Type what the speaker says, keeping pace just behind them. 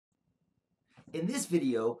In this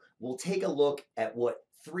video, we'll take a look at what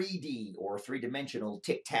 3D or three-dimensional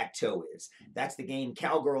tic-tac-toe is. That's the game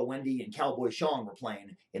Cowgirl Wendy and Cowboy Sean were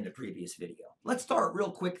playing in the previous video. Let's start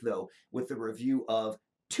real quick though with the review of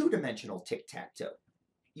two-dimensional tic-tac-toe.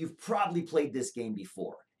 You've probably played this game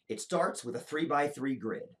before. It starts with a 3x3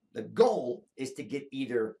 grid. The goal is to get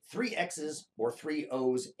either 3 X's or 3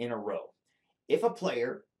 O's in a row. If a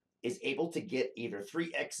player is able to get either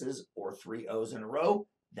 3 X's or 3 O's in a row,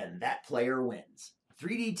 then that player wins.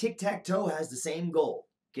 3D tic-tac-toe has the same goal.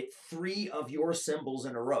 Get 3 of your symbols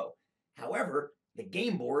in a row. However, the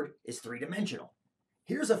game board is 3-dimensional.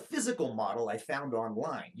 Here's a physical model I found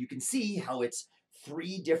online. You can see how it's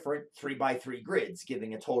 3 different 3x3 grids,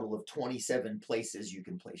 giving a total of 27 places you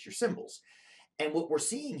can place your symbols. And what we're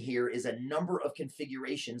seeing here is a number of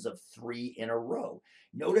configurations of 3 in a row.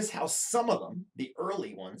 Notice how some of them, the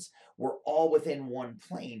early ones, were all within one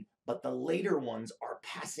plane, but the later ones are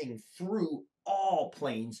passing through all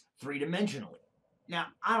planes 3-dimensionally. Now,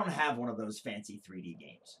 I don't have one of those fancy 3D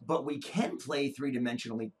games, but we can play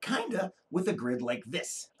 3-dimensionally kinda with a grid like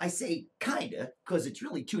this. I say kinda because it's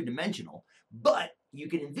really 2-dimensional, but you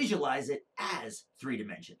can visualize it as 3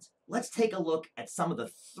 dimensions. Let's take a look at some of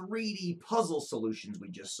the 3D puzzle solutions we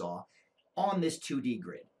just saw on this 2D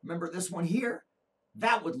grid. Remember this one here?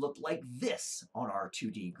 That would look like this on our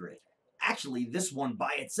 2D grid. Actually, this one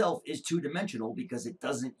by itself is 2-dimensional because it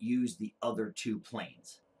doesn't use the other 2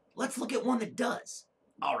 planes. Let's look at one that does.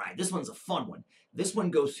 All right, this one's a fun one. This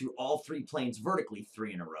one goes through all 3 planes vertically,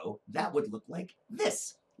 3 in a row. That would look like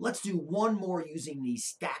this. Let's do one more using these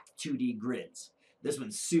stacked 2D grids. This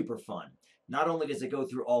one's super fun. Not only does it go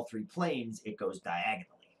through all 3 planes, it goes diagonally.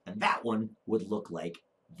 And that one would look like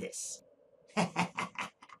this.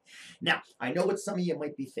 Now, I know what some of you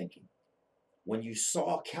might be thinking. When you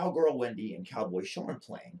saw Cowgirl Wendy and Cowboy Sean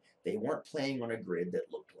playing, they weren't playing on a grid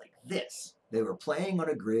that looked like this. They were playing on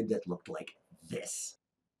a grid that looked like this.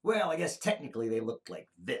 Well, I guess technically they looked like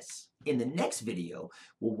this. In the next video,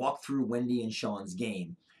 we'll walk through Wendy and Sean's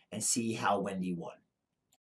game and see how Wendy won.